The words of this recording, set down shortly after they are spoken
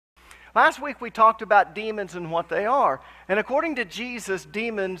Last week we talked about demons and what they are. And according to Jesus,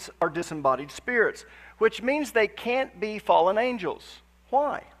 demons are disembodied spirits, which means they can't be fallen angels.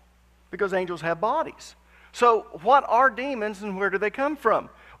 Why? Because angels have bodies. So what are demons and where do they come from?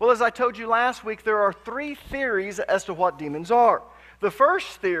 Well, as I told you last week, there are 3 theories as to what demons are. The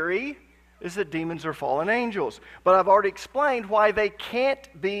first theory is that demons are fallen angels. But I've already explained why they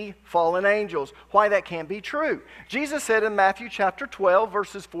can't be fallen angels, why that can't be true. Jesus said in Matthew chapter 12,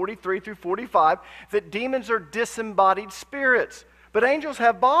 verses 43 through 45, that demons are disembodied spirits, but angels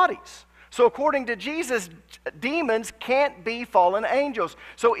have bodies. So according to Jesus, demons can't be fallen angels.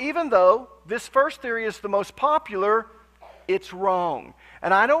 So even though this first theory is the most popular, it's wrong.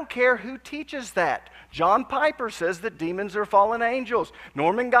 And I don't care who teaches that. John Piper says that demons are fallen angels.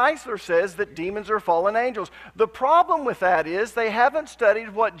 Norman Geisler says that demons are fallen angels. The problem with that is they haven't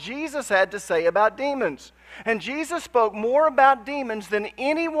studied what Jesus had to say about demons. And Jesus spoke more about demons than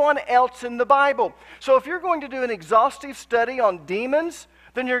anyone else in the Bible. So if you're going to do an exhaustive study on demons,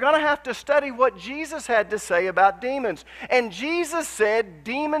 then you're going to have to study what Jesus had to say about demons. And Jesus said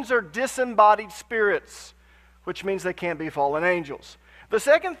demons are disembodied spirits, which means they can't be fallen angels. The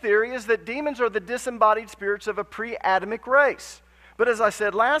second theory is that demons are the disembodied spirits of a pre-Adamic race. But as I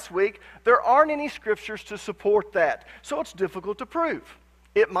said last week, there aren't any scriptures to support that. So it's difficult to prove.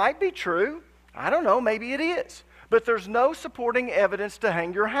 It might be true. I don't know, maybe it is. But there's no supporting evidence to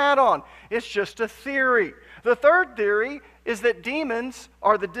hang your hat on. It's just a theory. The third theory is that demons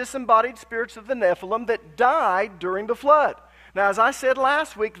are the disembodied spirits of the Nephilim that died during the flood. Now, as I said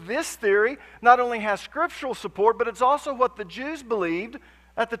last week, this theory not only has scriptural support, but it's also what the Jews believed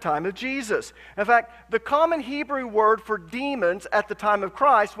at the time of Jesus. In fact, the common Hebrew word for demons at the time of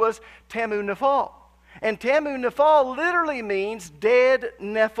Christ was Tamu Nephal. And Tamu Nephal literally means dead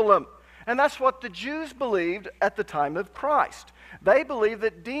Nephilim. And that's what the Jews believed at the time of Christ. They believed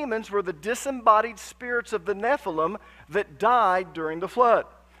that demons were the disembodied spirits of the Nephilim that died during the flood.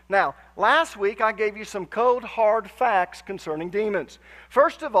 Now, last week I gave you some cold, hard facts concerning demons.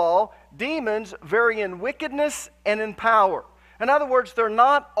 First of all, demons vary in wickedness and in power. In other words, they're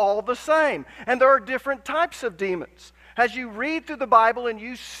not all the same. And there are different types of demons. As you read through the Bible and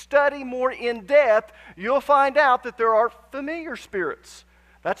you study more in depth, you'll find out that there are familiar spirits.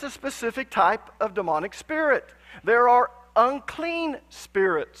 That's a specific type of demonic spirit. There are unclean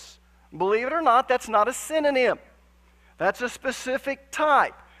spirits. Believe it or not, that's not a synonym. That's a specific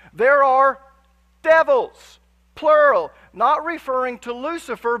type. There are devils, plural, not referring to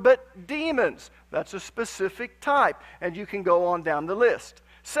Lucifer, but demons. That's a specific type, and you can go on down the list.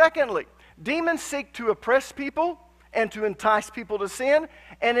 Secondly, demons seek to oppress people and to entice people to sin,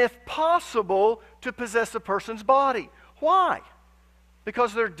 and if possible, to possess a person's body. Why?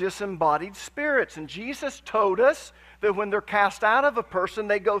 Because they're disembodied spirits. And Jesus told us that when they're cast out of a person,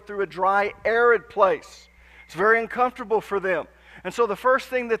 they go through a dry, arid place. It's very uncomfortable for them. And so the first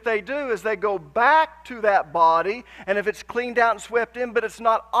thing that they do is they go back to that body, and if it's cleaned out and swept in, but it's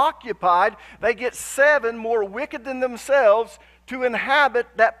not occupied, they get 7 more wicked than themselves to inhabit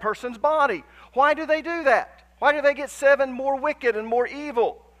that person's body. Why do they do that? Why do they get 7 more wicked and more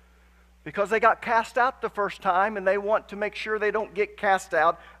evil? Because they got cast out the first time, and they want to make sure they don't get cast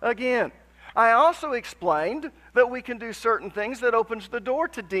out again. I also explained that we can do certain things that opens the door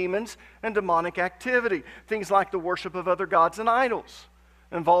to demons and demonic activity. Things like the worship of other gods and idols,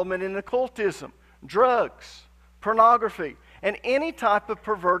 involvement in occultism, drugs, pornography, and any type of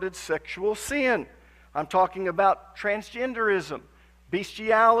perverted sexual sin. I'm talking about transgenderism,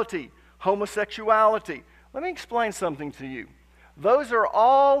 bestiality, homosexuality. Let me explain something to you. Those are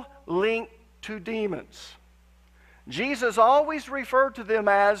all linked to demons. Jesus always referred to them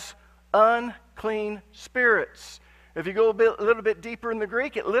as unclean spirits. If you go a little bit deeper in the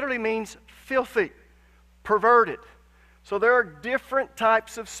Greek, it literally means filthy, perverted. So there are different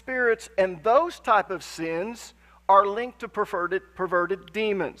types of spirits, and those type of sins are linked to perverted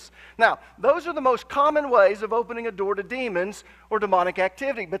demons. Now, those are the most common ways of opening a door to demons or demonic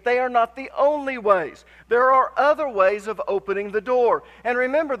activity, but they are not the only ways. There are other ways of opening the door. And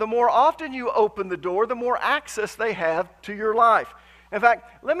remember, the more often you open the door, the more access they have to your life. In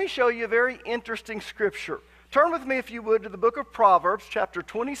fact, let me show you a very interesting scripture. Turn with me, if you would, to the book of Proverbs, chapter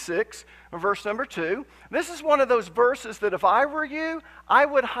 26, verse number 2. This is one of those verses that if I were you, I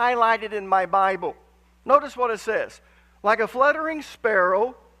would highlight it in my Bible. Notice what it says. Like a fluttering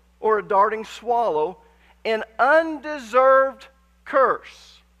sparrow or a darting swallow, an undeserved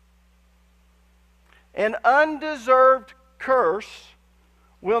curse. An undeserved curse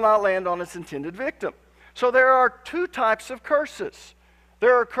will not land on its intended victim. So there are 2 types of curses.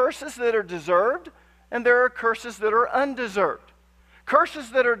 There are curses that are deserved, and there are curses that are undeserved. Curses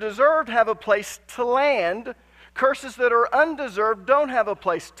that are deserved have a place to land. Curses that are undeserved don't have a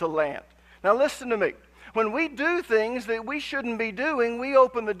place to land. Now listen to me. When we do things that we shouldn't be doing, we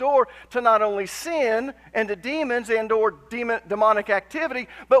open the door to not only sin and to demons and or demonic activity,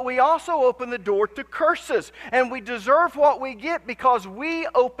 but we also open the door to curses. And we deserve what we get because we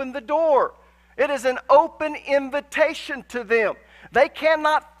open the door. It is an open invitation to them. They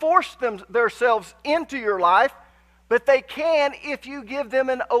cannot force themselves into your life, but they can if you give them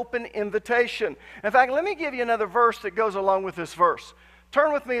an open invitation. In fact, let me give you another verse that goes along with this verse.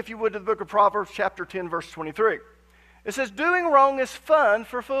 Turn with me, if you would, to the book of Proverbs, chapter 10, verse 23. It says, doing wrong is fun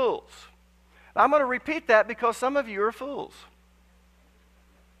for fools. Now, I'm going to repeat that because some of you are fools.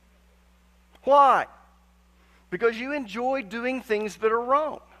 Why? Because you enjoy doing things that are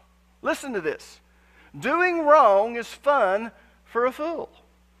wrong. Listen to this. Doing wrong is fun for a fool.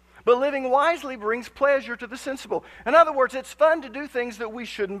 But living wisely brings pleasure to the sensible. In other words, it's fun to do things that we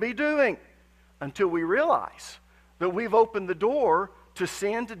shouldn't be doing until we realize that we've opened the door to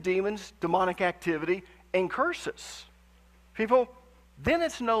sin, to demons, demonic activity, and curses. People, then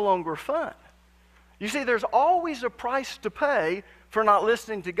it's no longer fun. You see, there's always a price to pay for not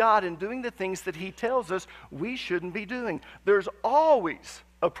listening to God and doing the things that He tells us we shouldn't be doing. There's always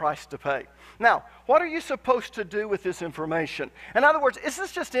a price to pay. Now, what are you supposed to do with this information? In other words, is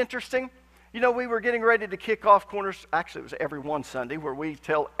this just interesting? You know, we were getting ready to kick off Corners, actually it was every one Sunday, where we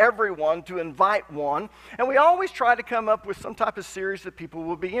tell everyone to invite one. And we always try to come up with some type of series that people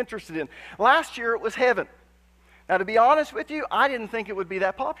will be interested in. Last year it was heaven. Now, to be honest with you, I didn't think it would be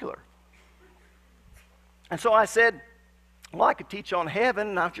that popular. And so I said, well, I could teach on heaven,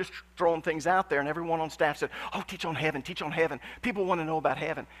 and I was just throwing things out there, and everyone on staff said, oh, teach on heaven, teach on heaven. People want to know about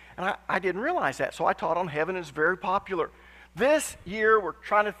heaven. And I didn't realize that, so I taught on heaven. It's very popular. This year, we're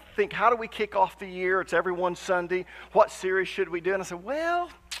trying to think, how do we kick off the year? It's every one Sunday. What series should we do? And I said, well,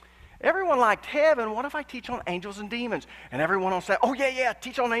 everyone liked heaven. What if I teach on angels and demons? And everyone will say, oh, yeah,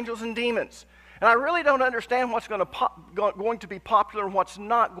 teach on angels and demons. And I really don't understand what's going to be popular and what's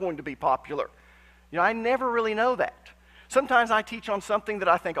not going to be popular. You know, I never really know that. Sometimes I teach on something that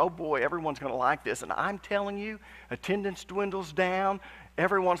I think, oh, boy, everyone's going to like this. And I'm telling you, attendance dwindles down.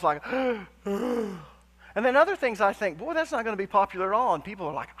 Everyone's like, and then other things I think, boy, that's not going to be popular at all. And people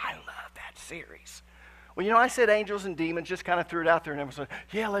are like, I love that series. Well, you know, I said angels and demons, just kind of threw it out there, and everyone said,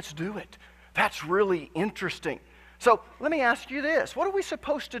 yeah, let's do it. That's really interesting. So let me ask you this. What are we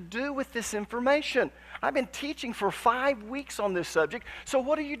supposed to do with this information? I've been teaching for 5 weeks on this subject, so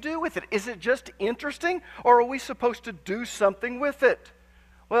what do you do with it? Is it just interesting, or are we supposed to do something with it?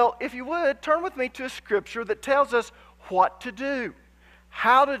 Well, if you would, turn with me to a scripture that tells us what to do,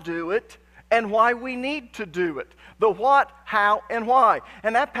 how to do it, and why we need to do it. The what, how, and why.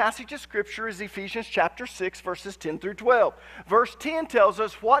 And that passage of Scripture is Ephesians chapter 6, verses 10 through 12. Verse 10 tells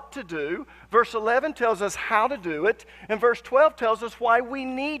us what to do. Verse 11 tells us how to do it. And verse 12 tells us why we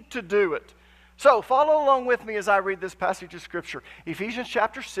need to do it. So follow along with me as I read this passage of Scripture. Ephesians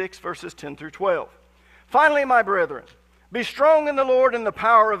chapter 6, verses 10 through 12. Finally, my brethren, be strong in the Lord and the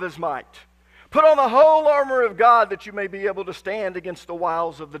power of His might. Put on the whole armor of God that you may be able to stand against the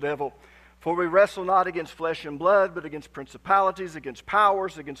wiles of the devil. For we wrestle not against flesh and blood, but against principalities, against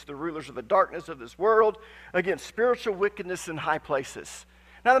powers, against the rulers of the darkness of this world, against spiritual wickedness in high places.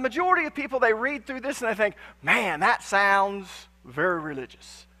 Now, the majority of people, they read through this and they think, man, that sounds very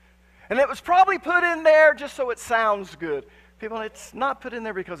religious. And it was probably put in there just so it sounds good. People, it's not put in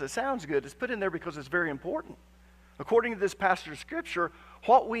there because it sounds good. It's put in there because it's very important. According to this passage of Scripture,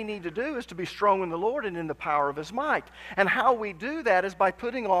 what we need to do is to be strong in the Lord and in the power of His might. And how we do that is by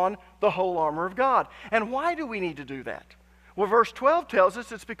putting on the whole armor of God. And why do we need to do that? Well, verse 12 tells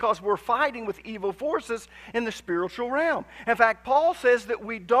us it's because we're fighting with evil forces in the spiritual realm. In fact, Paul says that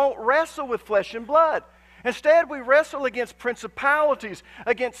we don't wrestle with flesh and blood. Instead, we wrestle against principalities,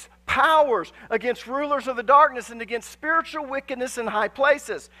 against powers, against rulers of the darkness, and against spiritual wickedness in high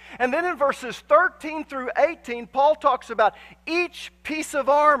places. And then in verses 13 through 18, Paul talks about each piece of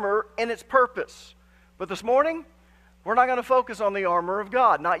armor and its purpose. But this morning, we're not going to focus on the armor of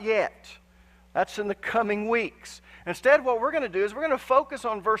God, not yet. That's in the coming weeks. Instead, what we're going to do is we're going to focus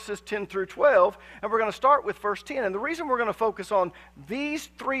on verses 10 through 12, and we're going to start with verse 10. And the reason we're going to focus on these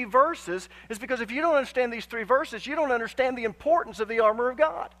 3 verses is because if you don't understand these 3 verses, you don't understand the importance of the armor of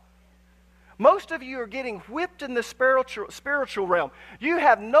God. Most of you are getting whipped in the spiritual realm. You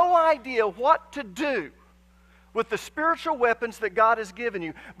have no idea what to do with the spiritual weapons that God has given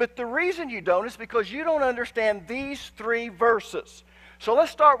you. But the reason you don't is because you don't understand these 3 verses. So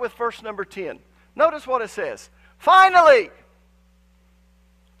let's start with verse number 10. Notice what it says. Finally,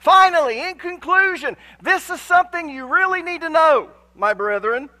 in conclusion, this is something you really need to know. my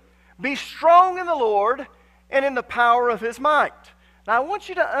brethren, be strong in the Lord and in the power of his might. Now, I want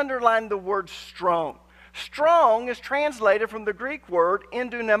you to underline the word strong. Strong is translated from the Greek word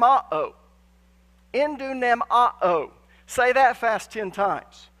endunemao. Endunemao. Say that fast 10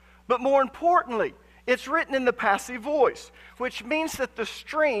 times. But more importantly, it's written in the passive voice, which means that the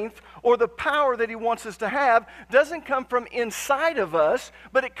strength or the power that he wants us to have doesn't come from inside of us,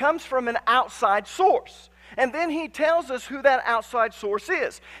 but it comes from an outside source. And then he tells us who that outside source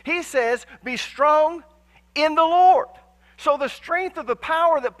is. He says, be strong in the Lord. So the strength of the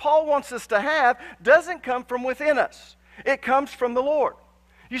power that Paul wants us to have doesn't come from within us. It comes from the Lord.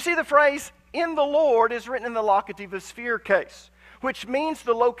 You see, the phrase in the Lord is written in the locative of sphere case, which means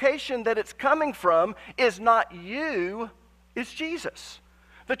the location that it's coming from is not you, it's Jesus.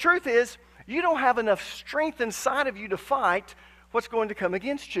 The truth is, you don't have enough strength inside of you to fight what's going to come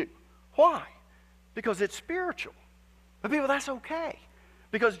against you. Why? Because it's spiritual. But people, that's okay,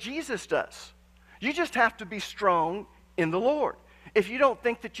 because Jesus does. You just have to be strong in the Lord. If you don't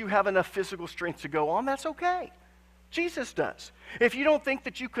think that you have enough physical strength to go on, that's okay. Jesus does. If you don't think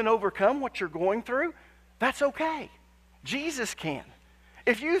that you can overcome what you're going through, that's okay. Jesus can.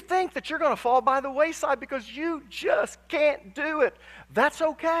 If you think that you're going to fall by the wayside because you just can't do it, that's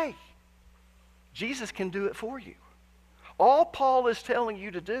okay. Jesus can do it for you. All Paul is telling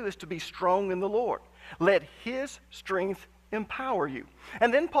you to do is to be strong in the Lord. Let his strength empower you.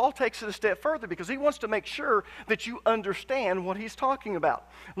 And then Paul takes it a step further because he wants to make sure that you understand what he's talking about.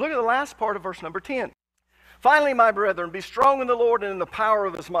 Look at the last part of verse number 10. Finally, my brethren, be strong in the Lord and in the power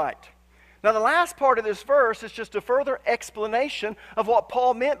of his might. Now, the last part of this verse is just a further explanation of what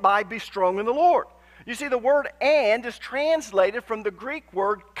Paul meant by be strong in the Lord. You see, the word and is translated from the Greek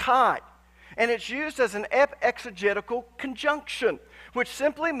word kai, and it's used as an exegetical conjunction, which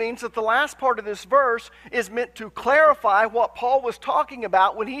simply means that the last part of this verse is meant to clarify what Paul was talking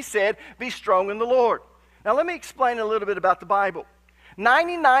about when he said, be strong in the Lord. Now, let me explain a little bit about the Bible.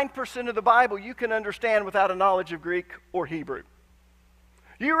 99% of the Bible you can understand without a knowledge of Greek or Hebrew.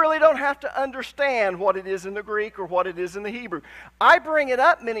 You really don't have to understand what it is in the Greek or what it is in the Hebrew. I bring it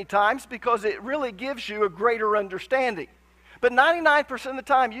up many times because it really gives you a greater understanding. But 99% of the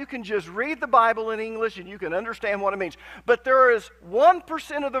time, you can just read the Bible in English and you can understand what it means. But there is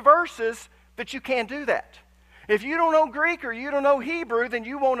 1% of the verses that you can't do that. If you don't know Greek or you don't know Hebrew, then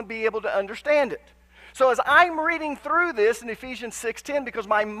you won't be able to understand it. So as I'm reading through this in Ephesians 6:10, because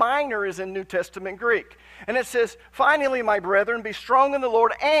my minor is in New Testament Greek, and it says, finally, my brethren, be strong in the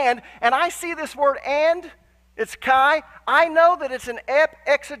Lord, and I see this word and, it's kai, I know that it's an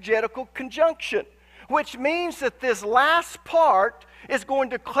exegetical conjunction, which means that this last part is going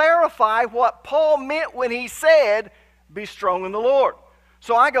to clarify what Paul meant when he said, be strong in the Lord.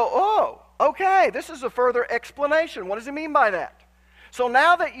 So I go, oh, okay, this is a further explanation. What does he mean by that? So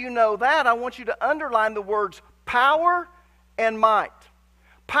now that you know that, I want you to underline the words power and might.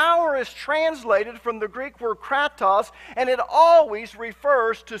 Power is translated from the Greek word kratos, and it always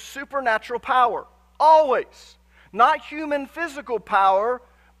refers to supernatural power. Always. Not human physical power,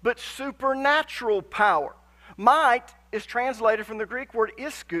 but supernatural power. Might is translated from the Greek word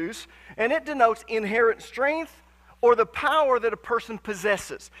ischus, and it denotes inherent strength or the power that a person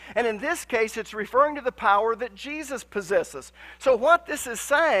possesses. And in this case, it's referring to the power that Jesus possesses. So what this is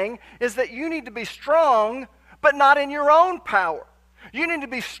saying is that you need to be strong, but not in your own power. You need to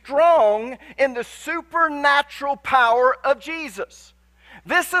be strong in the supernatural power of Jesus.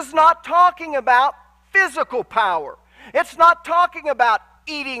 This is not talking about physical power. It's not talking about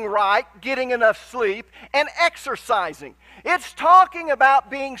eating right, getting enough sleep, and exercising. It's talking about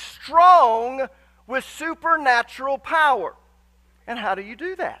being strong with supernatural power. And how do you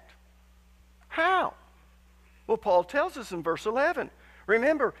do that? How? Well, Paul tells us in verse 11.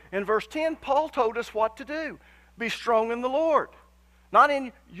 Remember, in verse 10, Paul told us what to do. Be strong in the Lord. Not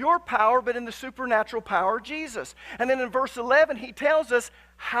in your power, but in the supernatural power of Jesus. And then in verse 11, he tells us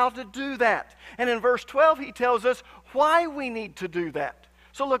how to do that. And in verse 12, he tells us why we need to do that.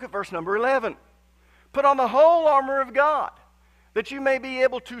 So look at verse number 11. Put on the whole armor of God, that you may be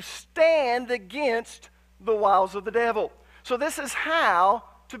able to stand against the wiles of the devil. So this is how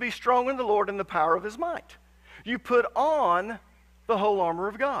to be strong in the Lord in the power of his might. You put on the whole armor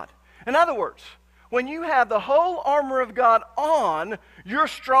of God. In other words, when you have the whole armor of God on, you're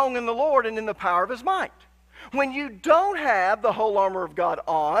strong in the Lord and in the power of his might. When you don't have the whole armor of God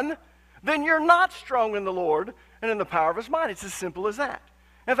on, then you're not strong in the Lord and in the power of his might. It's as simple as that.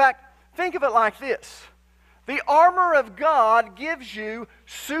 In fact, think of it like this. The armor of God gives you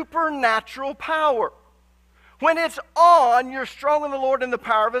supernatural power. When it's on, you're strong in the Lord in the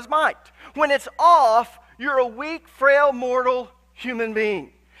power of his might. When it's off, you're a weak, frail, mortal human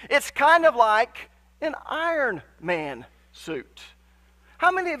being. It's kind of like an Iron Man suit.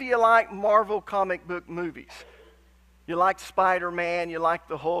 How many of you like Marvel comic book movies? You liked Spider-Man, you liked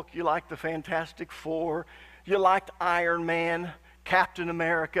the Hulk, you liked the Fantastic Four, you liked Iron Man, Captain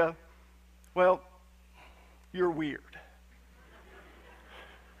America. Well, you're weird.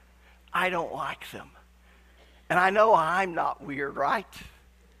 I don't like them. And I know I'm not weird, right?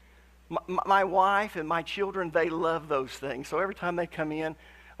 My wife and my children, they love those things. So every time they come in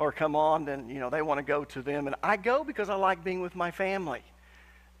or come on, then, they want to go to them. And I go because I like being with my family.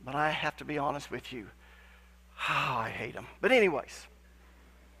 But I have to be honest with you. Oh, I hate them. But anyways,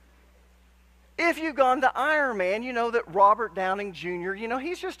 if you've gone to Iron Man, you know that Robert Downing Jr.,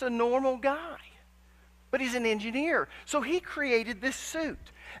 he's just a normal guy. But he's an engineer. So he created this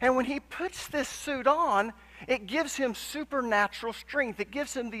suit. And when he puts this suit on, it gives him supernatural strength. It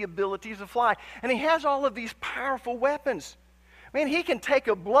gives him the ability to fly. And he has all of these powerful weapons. Man, he can take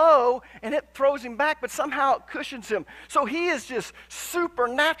a blow and it throws him back, but somehow it cushions him. So he is this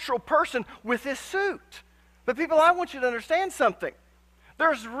supernatural person with this suit. But people, I want you to understand something.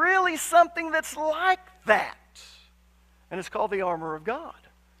 There's really something that's like that. And it's called the armor of God.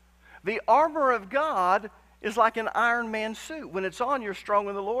 The armor of God is like an Iron Man suit. When it's on, you're strong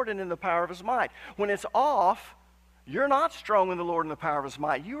in the Lord and in the power of His might. When it's off, you're not strong in the Lord and the power of His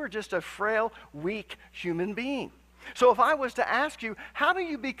might. You are just a frail, weak human being. So if I was to ask you, how do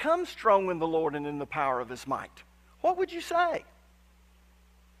you become strong in the Lord and in the power of His might? What would you say?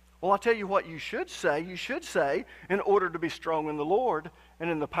 Well, I'll tell you what you should say. You should say, in order to be strong in the Lord and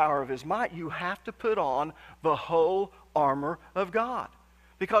in the power of His might, you have to put on the whole armor of God.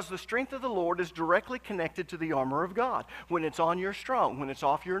 Because the strength of the Lord is directly connected to the armor of God. When it's on, you're strong. When it's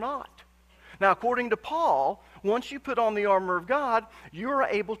off, you're not. Now, according to Paul, once you put on the armor of God, you are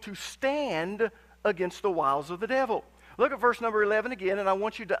able to stand against the wiles of the devil. Look at verse number 11 again, and I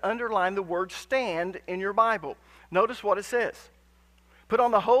want you to underline the word stand in your Bible. Notice what it says. Put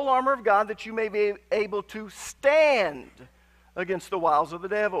on the whole armor of God that you may be able to stand against the wiles of the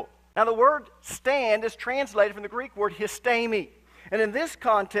devil. Now, the word stand is translated from the Greek word histemi. And in this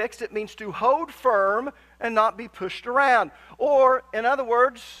context, it means to hold firm and not be pushed around. Or, in other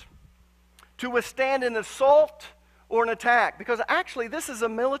words, to withstand an assault or an attack. Because actually, this is a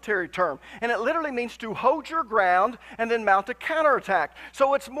military term. And it literally means to hold your ground and then mount a counterattack.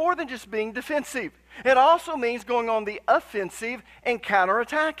 So it's more than just being defensive. It also means going on the offensive and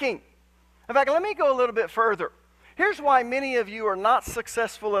counterattacking. In fact, let me go a little bit further. Here's why many of you are not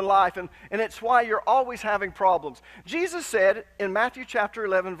successful in life, and it's why you're always having problems. Jesus said in Matthew chapter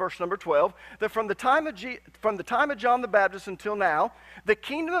 11, verse number 12, that from the time of John the Baptist until now, the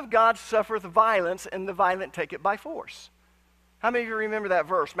kingdom of God suffereth violence, and the violent take it by force. How many of you remember that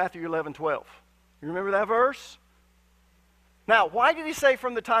verse, Matthew 11, 12? You remember that verse? Now, why did he say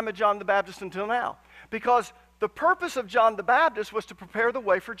from the time of John the Baptist until now? Because the purpose of John the Baptist was to prepare the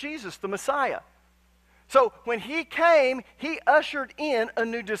way for Jesus, the Messiah. So when he came, he ushered in a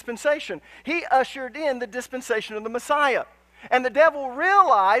new dispensation. He ushered in the dispensation of the Messiah. And the devil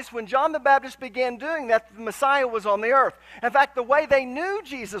realized when John the Baptist began doing that, the Messiah was on the earth. In fact, the way they knew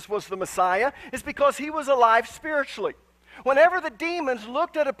Jesus was the Messiah is because he was alive spiritually. Whenever the demons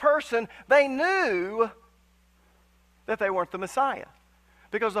looked at a person, they knew that they weren't the Messiah.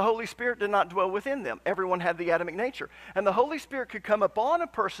 Because the Holy Spirit did not dwell within them. Everyone had the Adamic nature. And the Holy Spirit could come upon a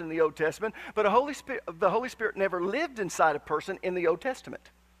person in the Old Testament, but the Holy Spirit never lived inside a person in the Old Testament.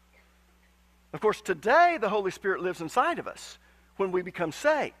 Of course, today the Holy Spirit lives inside of us when we become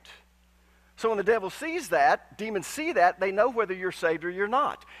saved. So when the devil sees that, demons see that, they know whether you're saved or you're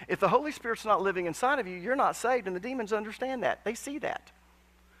not. If the Holy Spirit's not living inside of you, you're not saved, and the demons understand that. They see that.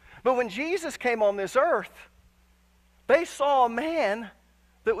 But when Jesus came on this earth, they saw a man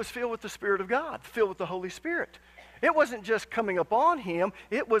that was filled with the Spirit of God, filled with the Holy Spirit. It wasn't just coming upon him,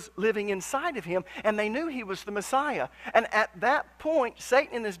 it was living inside of him, and they knew he was the Messiah. And at that point,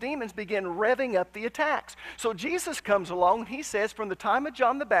 Satan and his demons began revving up the attacks. So Jesus comes along, and he says, from the time of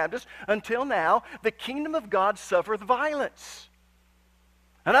John the Baptist until now, the kingdom of God suffereth violence.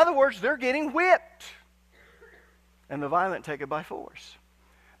 In other words, they're getting whipped, and the violent take it by force.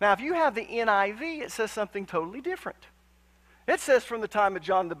 Now, if you have the NIV, it says something totally different. It says from the time of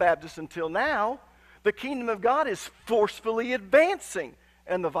John the Baptist until now, the kingdom of God is forcefully advancing,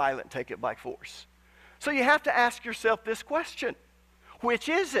 and the violent take it by force. So you have to ask yourself this question. Which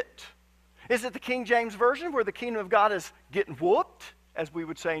is it? Is it the King James Version where the kingdom of God is getting whooped, as we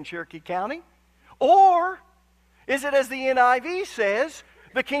would say in Cherokee County? Or is it, as the NIV says,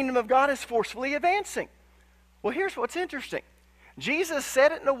 the kingdom of God is forcefully advancing? Well, here's what's interesting. Jesus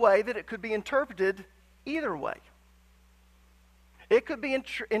said it in a way that it could be interpreted either way. It could be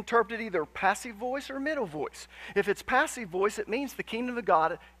interpreted either passive voice or middle voice. If it's passive voice, it means the kingdom of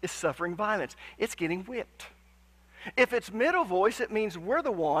God is suffering violence. It's getting whipped. If it's middle voice, it means we're the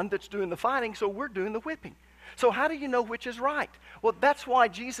one that's doing the fighting, so we're doing the whipping. So how do you know which is right? Well, that's why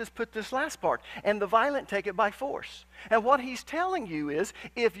Jesus put this last part. And the violent take it by force. And what he's telling you is,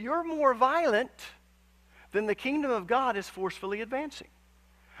 if you're more violent, then the kingdom of God is forcefully advancing.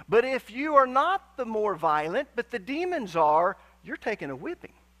 But if you are not the more violent, but the demons are, you're taking a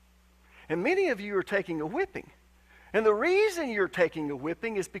whipping. And many of you are taking a whipping. And the reason you're taking a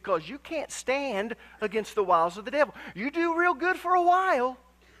whipping is because you can't stand against the wiles of the devil. You do real good for a while,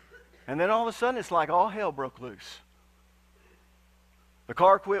 and then all of a sudden it's like all hell broke loose. The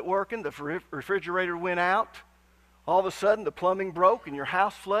car quit working, the refrigerator went out, all of a sudden the plumbing broke and your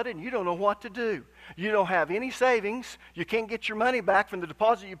house flooded and you don't know what to do. You don't have any savings. You can't get your money back from the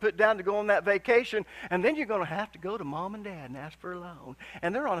deposit you put down to go on that vacation, and then you're going to have to go to mom and dad and ask for a loan.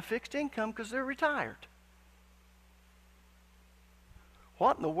 And they're on a fixed income because they're retired.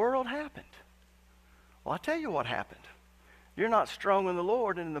 What in the world happened? Well, I'll tell you what happened. You're not strong in the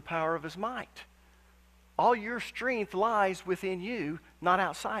Lord and in the power of his might. All your strength lies within you, not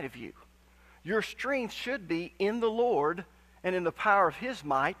outside of you. Your strength should be in the Lord and in the power of his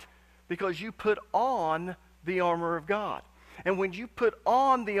might, because you put on the armor of God. And when you put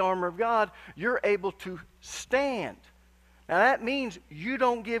on the armor of God, you're able to stand. Now that means you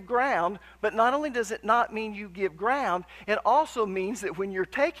don't give ground, but not only does it not mean you give ground, it also means that when you're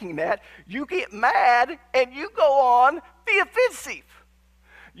taking that, you get mad and you go on the offensive.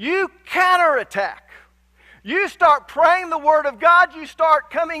 You counterattack. You start praying the Word of God, you start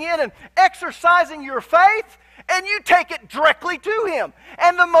coming in and exercising your faith, and you take it directly to him.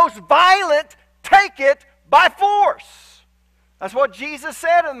 And the most violent take it by force. That's what Jesus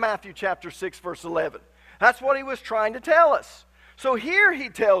said in Matthew chapter 6, verse 11. That's what he was trying to tell us. So here he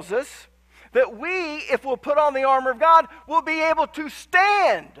tells us that we, if we'll put on the armor of God, will be able to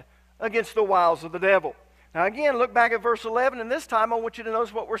stand against the wiles of the devil. Now again, look back at verse 11, and this time I want you to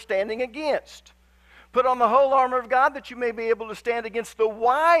notice what we're standing against. Put on the whole armor of God that you may be able to stand against the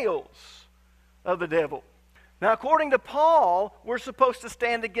wiles of the devil. Now, according to Paul, we're supposed to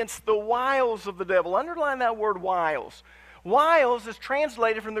stand against the wiles of the devil. Underline that word wiles. Wiles is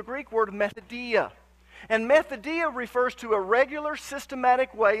translated from the Greek word methodia. And methodia refers to a regular,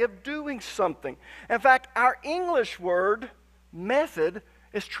 systematic way of doing something. In fact, our English word, method,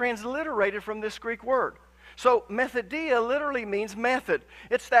 is transliterated from this Greek word. So, methodia literally means method.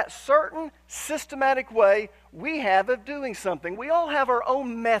 It's that certain systematic way we have of doing something. We all have our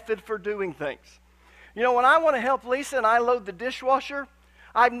own method for doing things. You know, when I want to help Lisa and I load the dishwasher,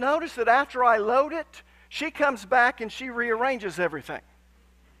 I've noticed that after I load it, she comes back and she rearranges everything.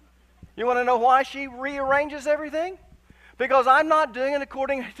 You want to know why she rearranges everything? Because I'm not doing it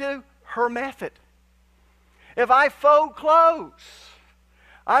according to her method. If I fold clothes,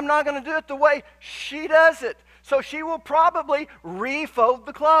 I'm not going to do it the way she does it. So she will probably refold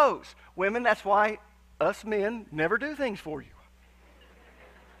the clothes. Women, that's why us men never do things for you.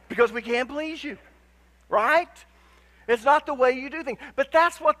 Because we can't please you. Right? It's not the way you do things. But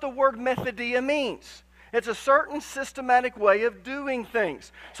that's what the word methodia means. It's a certain systematic way of doing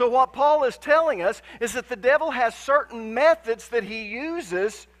things. So what Paul is telling us is that the devil has certain methods that he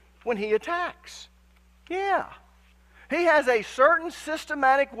uses when he attacks. Yeah. He has a certain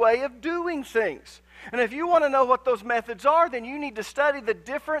systematic way of doing things. And if you want to know what those methods are, then you need to study the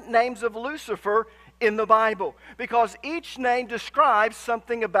different names of Lucifer in the Bible. Because each name describes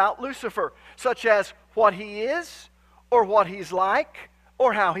something about Lucifer, such as what he is, or what he's like,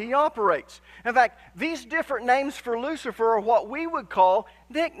 or how he operates. In fact, these different names for Lucifer are what we would call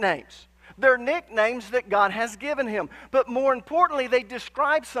nicknames. They're nicknames that God has given him. But more importantly, they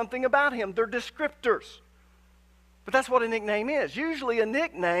describe something about him. They're descriptors. But that's what a nickname is. Usually a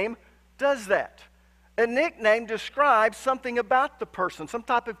nickname does that. A nickname describes something about the person, some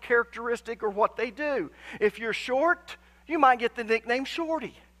type of characteristic or what they do. If you're short, you might get the nickname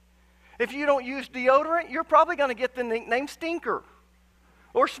Shorty. If you don't use deodorant, you're probably going to get the nickname Stinker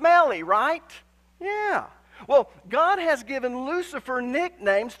or Smelly, right? Yeah. Well, God has given Lucifer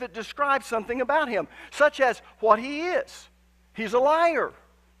nicknames that describe something about him, such as what he is. He's a liar.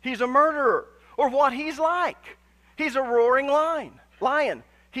 He's a murderer. Or what he's like. He's a roaring lion.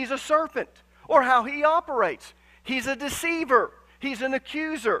 He's a serpent. Or how he operates. He's a deceiver. He's an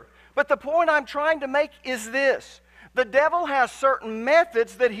accuser. But the point I'm trying to make is this. The devil has certain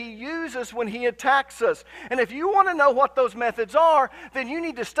methods that he uses when he attacks us. And if you want to know what those methods are, then you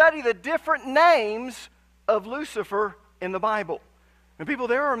need to study the different names of Lucifer in the Bible. And people,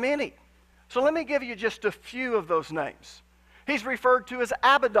 there are many. So let me give you just a few of those names. He's referred to as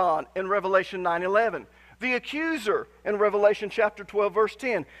Abaddon in Revelation 9:11. The accuser in Revelation chapter 12, verse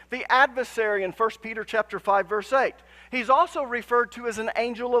 10. The adversary in 1 Peter chapter 5, verse 8. He's also referred to as an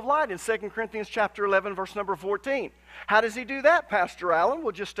angel of light in 2 Corinthians chapter 11, verse number 14. How does he do that, Pastor Allen?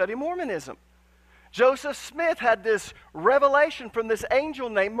 Well, just study Mormonism. Joseph Smith had this revelation from this angel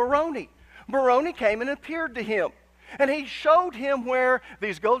named Moroni. Moroni came and appeared to him. And he showed him where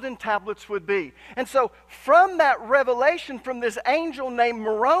these golden tablets would be. And so from that revelation from this angel named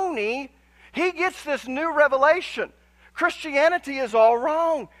Moroni, he gets this new revelation. Christianity is all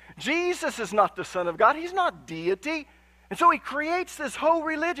wrong. Jesus is not the Son of God. He's not deity. And so he creates this whole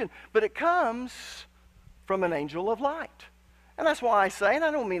religion. But it comes from an angel of light. And that's why I say, and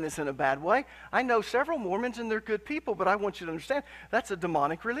I don't mean this in a bad way, I know several Mormons and they're good people, but I want you to understand that's a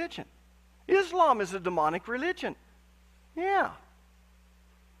demonic religion. Islam is a demonic religion. Yeah.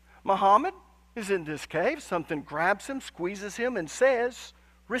 Muhammad is in this cave. Something grabs him, squeezes him, and says,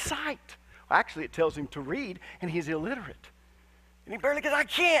 recite. Actually, it tells him to read, and he's illiterate. And he barely goes, I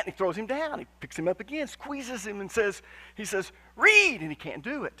can't. He throws him down. He picks him up again, squeezes him, and he says, read, and he can't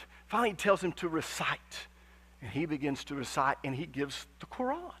do it. Finally, he tells him to recite. And he begins to recite, and he gives the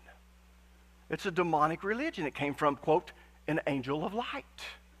Quran. It's a demonic religion. It came from, quote, an angel of light.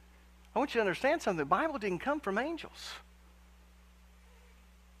 I want you to understand something. The Bible didn't come from angels.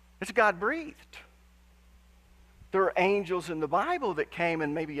 It's God-breathed. There are angels in the Bible that came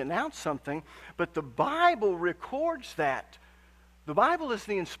and maybe announced something, but the Bible records that. The Bible is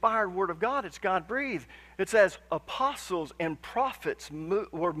the inspired Word of God. It's God-breathed. It says apostles and prophets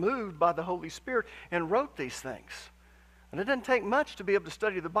were moved by the Holy Spirit and wrote these things. And it doesn't take much to be able to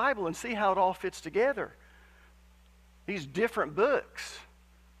study the Bible and see how it all fits together. These different books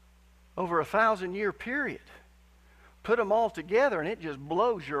over a 1,000-year period. Put them all together and it just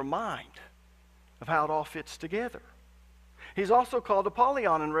blows your mind of how it all fits together. He's also called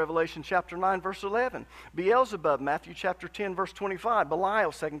Apollyon in Revelation chapter 9, verse 11. Beelzebub, Matthew chapter 10, verse 25.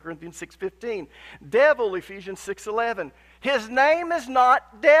 Belial, 2 Corinthians 6:15. Devil, Ephesians 6:11. His name is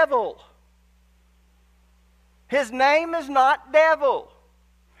not devil. His name is not devil.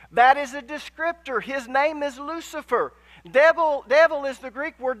 That is a descriptor. His name is Lucifer. Devil is the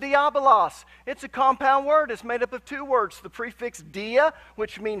Greek word diabolos. It's a compound word. It's made up of two words. The prefix dia,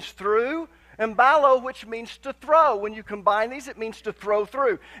 which means through, and balo, which means to throw. When you combine these, it means to throw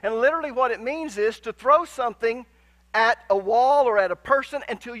through. And literally what it means is to throw something at a wall or at a person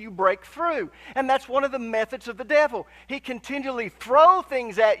until you break through. And that's one of the methods of the devil. He continually throws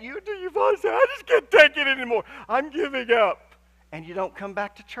things at you until you finally say, I just can't take it anymore. I'm giving up. And you don't come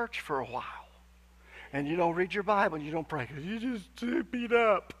back to church for a while. And you don't read your Bible and you don't pray because you just too beat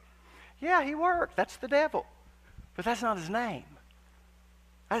up. Yeah, he worked. That's the devil. But that's not his name.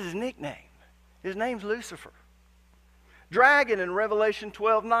 That's his nickname. His name's Lucifer. Dragon in Revelation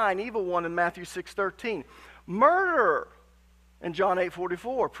 12:9. Evil one in Matthew 6:13. Murderer in John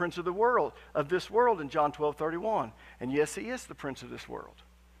 8:44. Prince of the world, of this world in John 12:31. And yes, he is the prince of this world.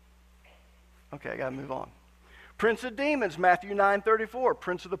 Okay, I got to move on. Prince of demons, Matthew 9:34.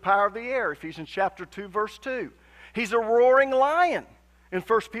 Prince of the power of the air, Ephesians chapter 2, verse 2. He's a roaring lion in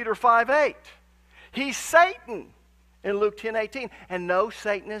 1 Peter 5:8. He's Satan in Luke 10:18. And no,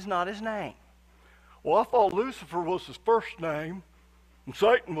 Satan is not his name. Well, I thought Lucifer was his first name and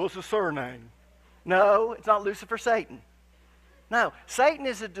Satan was his surname. No, it's not Lucifer, Satan. No, Satan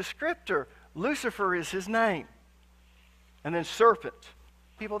is a descriptor. Lucifer is his name. And then serpent.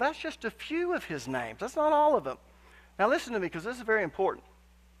 People, that's just a few of his names. That's not all of them. Now listen to me, because this is very important.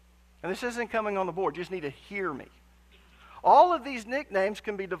 And this isn't coming on the board. You just need to hear me. All of these nicknames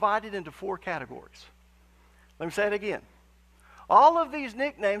can be divided into 4 categories. Let me say it again. All of these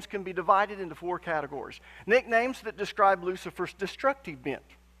nicknames can be divided into 4 categories. Nicknames that describe Lucifer's destructive bent.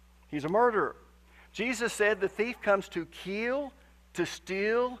 He's a murderer. Jesus said the thief comes to kill, to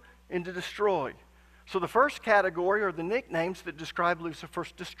steal, and to destroy. So the first category are the nicknames that describe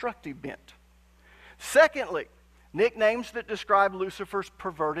Lucifer's destructive bent. Secondly, nicknames that describe Lucifer's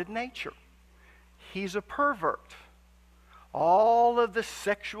perverted nature. He's a pervert. All of the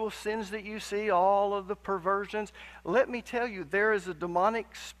sexual sins that you see, all of the perversions, let me tell you, there is a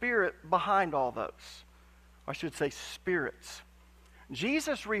demonic spirit behind all those. I should say spirits.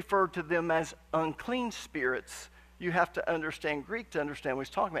 Jesus referred to them as unclean spirits. You have to understand Greek to understand what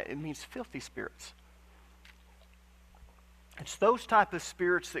he's talking about. It means filthy spirits. It's those type of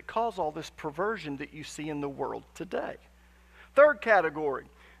spirits that cause all this perversion that you see in the world today. Third category,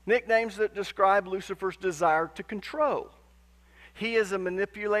 nicknames that describe Lucifer's desire to control. He is a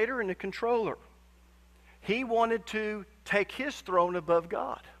manipulator and a controller. He wanted to take his throne above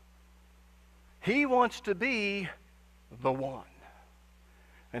God. He wants to be the one.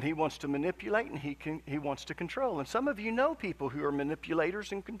 And he wants to manipulate, and he wants to control. And some of you know people who are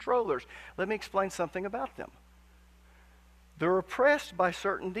manipulators and controllers. Let me explain something about them. They're oppressed by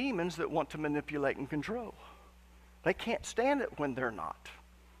certain demons that want to manipulate and control. They can't stand it when they're not.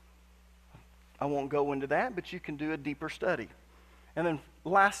 I won't go into that, but you can do a deeper study. And then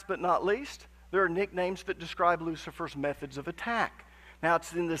last but not least, there are nicknames that describe Lucifer's methods of attack. Now,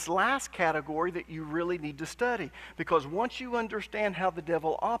 it's in this last category that you really need to study, because once you understand how the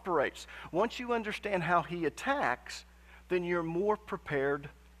devil operates, once you understand how he attacks, then you're more prepared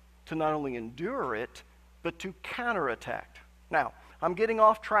to not only endure it, but to counterattack. Now, I'm getting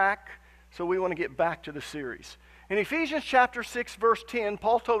off track, so we want to get back to the series. In Ephesians chapter 6, verse 10,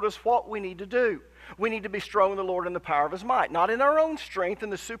 Paul told us what we need to do. We need to be strong in the Lord and the power of his might, not in our own strength, in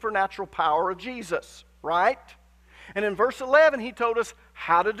the supernatural power of Jesus, right? And in verse 11, he told us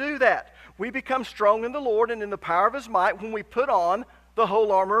how to do that. We become strong in the Lord and in the power of his might when we put on the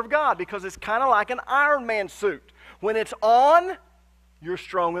whole armor of God, because it's kind of like an Iron Man suit. When it's on, you're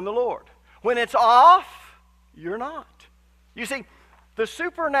strong in the Lord. When it's off, you're not. You see, the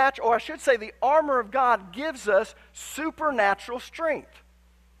supernatural, or I should say the armor of God gives us supernatural strength.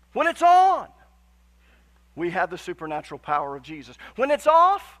 When it's on, we have the supernatural power of Jesus. When it's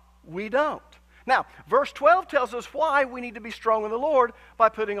off, we don't. Now, verse 12 tells us why we need to be strong in the Lord by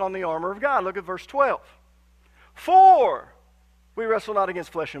putting on the armor of God. Look at verse 12. For we wrestle not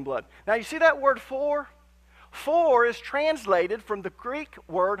against flesh and blood. Now, you see that word for? For is translated from the Greek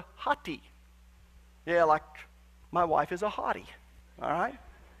word haughty. Yeah, like my wife is a haughty. All right?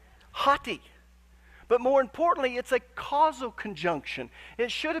 Haughty. But more importantly, it's a causal conjunction.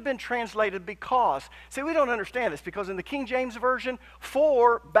 It should have been translated because. See, we don't understand this, because in the King James Version,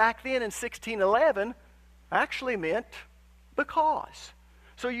 for back then in 1611 actually meant because.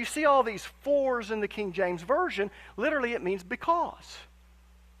 So you see all these fors in the King James Version, literally it means because.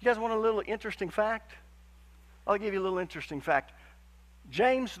 You guys want a little interesting fact? I'll give you a little interesting fact.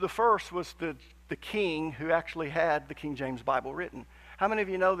 James the First was the king who actually had the King James Bible written. How many of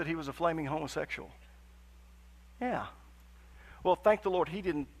you know that he was a flaming homosexual? Yeah. Well, thank the Lord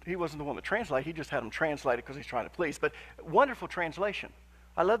he wasn't the one that translated. He just had them translated because he's trying to please. But wonderful translation.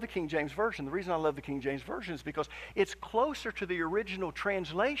 I love the King James Version. The reason I love the King James Version is because it's closer to the original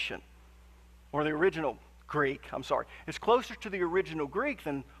translation, or the original Greek, I'm sorry. It's closer to the original Greek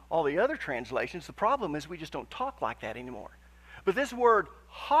than all the other translations. The problem is we just don't talk like that anymore. But this word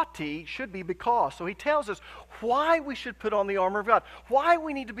haughty should be because. So he tells us why we should put on the armor of God, why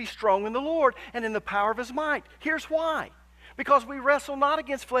we need to be strong in the Lord and in the power of his might. Here's why. Because we wrestle not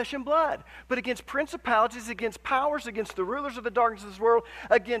against flesh and blood, but against principalities, against powers, against the rulers of the darkness of this world,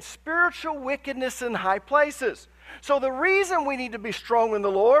 against spiritual wickedness in high places. So the reason we need to be strong in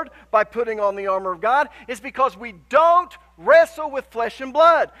the Lord by putting on the armor of God is because we don't wrestle with flesh and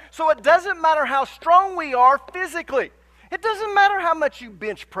blood. So it doesn't matter how strong we are physically. It doesn't matter how much you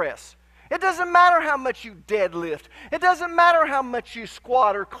bench press. It doesn't matter how much you deadlift. It doesn't matter how much you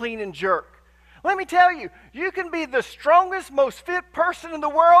squat or clean and jerk. Let me tell you, you can be the strongest, most fit person in the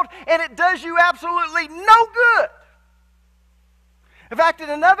world, and it does you absolutely no good. In fact, in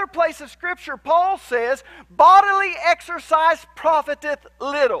another place of Scripture, Paul says, bodily exercise profiteth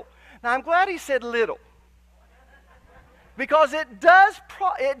little. Now, I'm glad he said little, because it does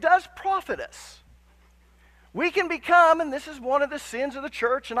profit us. We can become, and this is one of the sins of the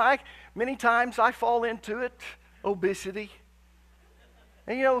church, and many times I fall into it, obesity.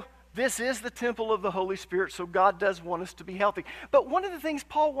 And you know, this is the temple of the Holy Spirit, so God does want us to be healthy. But one of the things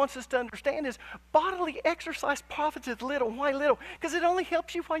Paul wants us to understand is bodily exercise profiteth little. Why little? Because it only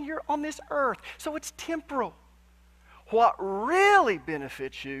helps you when you're on this earth, so it's temporal. What really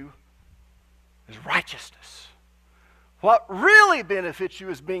benefits you is righteousness. What really benefits you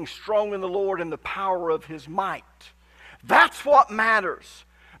is being strong in the Lord and the power of his might. That's what matters,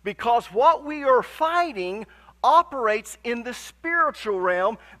 because what we are fighting operates in the spiritual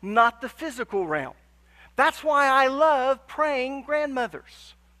realm, not the physical realm. That's why I love praying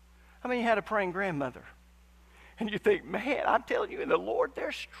grandmothers. How many had a praying grandmother? And you think, man, I'm telling you, in the Lord,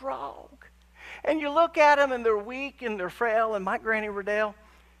 they're strong. And you look at them, and they're weak, and they're frail. And my Granny Riddell,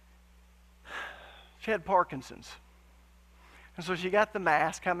 she had Parkinson's. And so she got the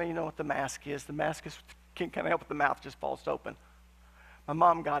mask. How many know what the mask is? The mask can kind of help with the mouth just falls open. My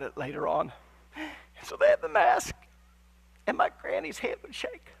mom got it later on. And so they had the mask, and my granny's head would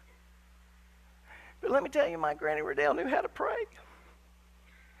shake. But let me tell you, my Granny Riddell knew how to pray.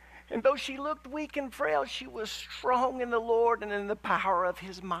 And though she looked weak and frail, she was strong in the Lord and in the power of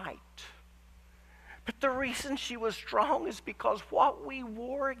his might. But the reason she was strong is because what we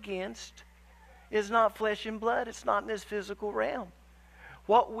war against is not flesh and blood. It's not in this physical realm.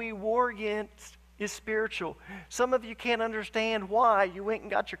 What we war against is spiritual. Some of you can't understand why. You went and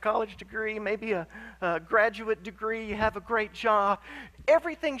got your college degree, maybe a graduate degree, you have a great job.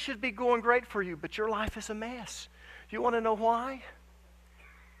 Everything should be going great for you, but your life is a mess. You want to know why?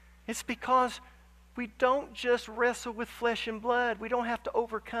 It's because we don't just wrestle with flesh and blood. We don't have to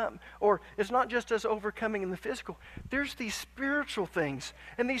overcome. Or it's not just us overcoming in the physical. There's these spiritual things.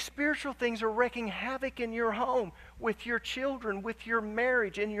 And these spiritual things are wreaking havoc in your home, with your children, with your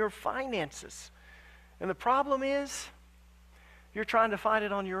marriage, in your finances. And the problem is, you're trying to fight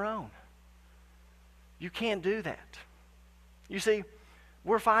it on your own. You can't do that. You see,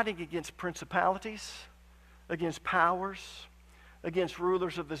 we're fighting against principalities, against powers, against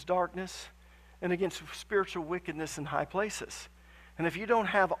rulers of this darkness, and against spiritual wickedness in high places. And if you don't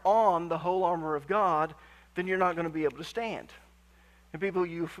have on the whole armor of God, then you're not going to be able to stand. And people,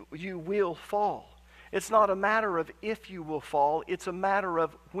 you will fall. It's not a matter of if you will fall. It's a matter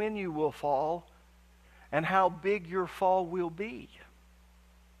of when you will fall and how big your fall will be.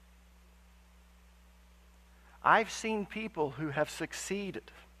 I've seen people who have succeeded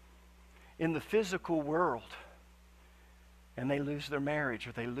in the physical world, and they lose their marriage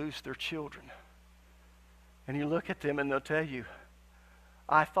or they lose their children. And you look at them and they'll tell you,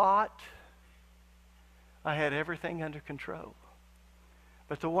 I thought I had everything under control.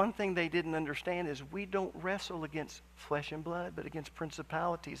 But the one thing they didn't understand is we don't wrestle against flesh and blood, but against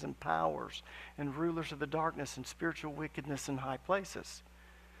principalities and powers and rulers of the darkness and spiritual wickedness in high places.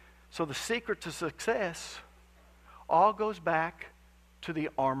 So the secret to success all goes back to the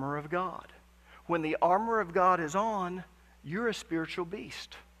armor of God. When the armor of God is on, you're a spiritual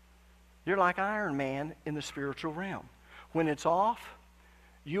beast. You're like Iron Man in the spiritual realm. When it's off,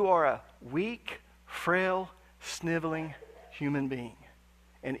 you are a weak, frail, sniveling human being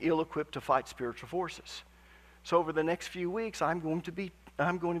and ill-equipped to fight spiritual forces. So over the next few weeks, I'm going to be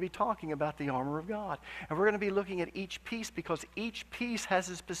talking about the armor of God. And we're going to be looking at each piece because each piece has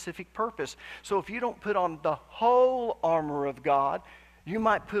a specific purpose. So if you don't put on the whole armor of God, you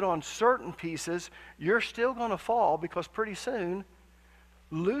might put on certain pieces, you're still going to fall because pretty soon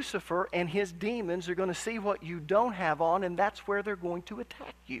Lucifer and his demons are going to see what you don't have on, and that's where they're going to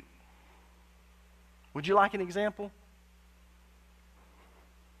attack you. Would you like an example?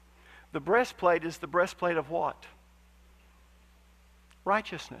 The breastplate is the breastplate of what?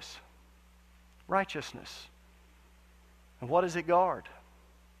 Righteousness. Righteousness. And what does it guard?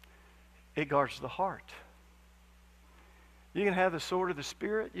 It guards the heart. You can have the sword of the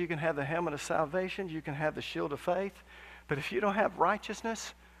Spirit, you can have the helmet of salvation, you can have the shield of faith, but if you don't have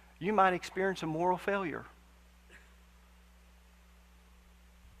righteousness, you might experience a moral failure.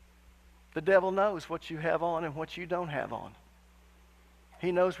 The devil knows what you have on and what you don't have on.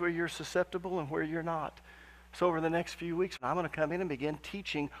 He knows where you're susceptible and where you're not. So over the next few weeks, I'm going to come in and begin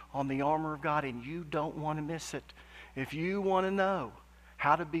teaching on the armor of God, and you don't want to miss it. If you want to know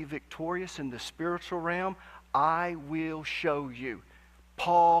how to be victorious in the spiritual realm, I will show you.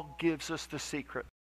 Paul gives us the secret.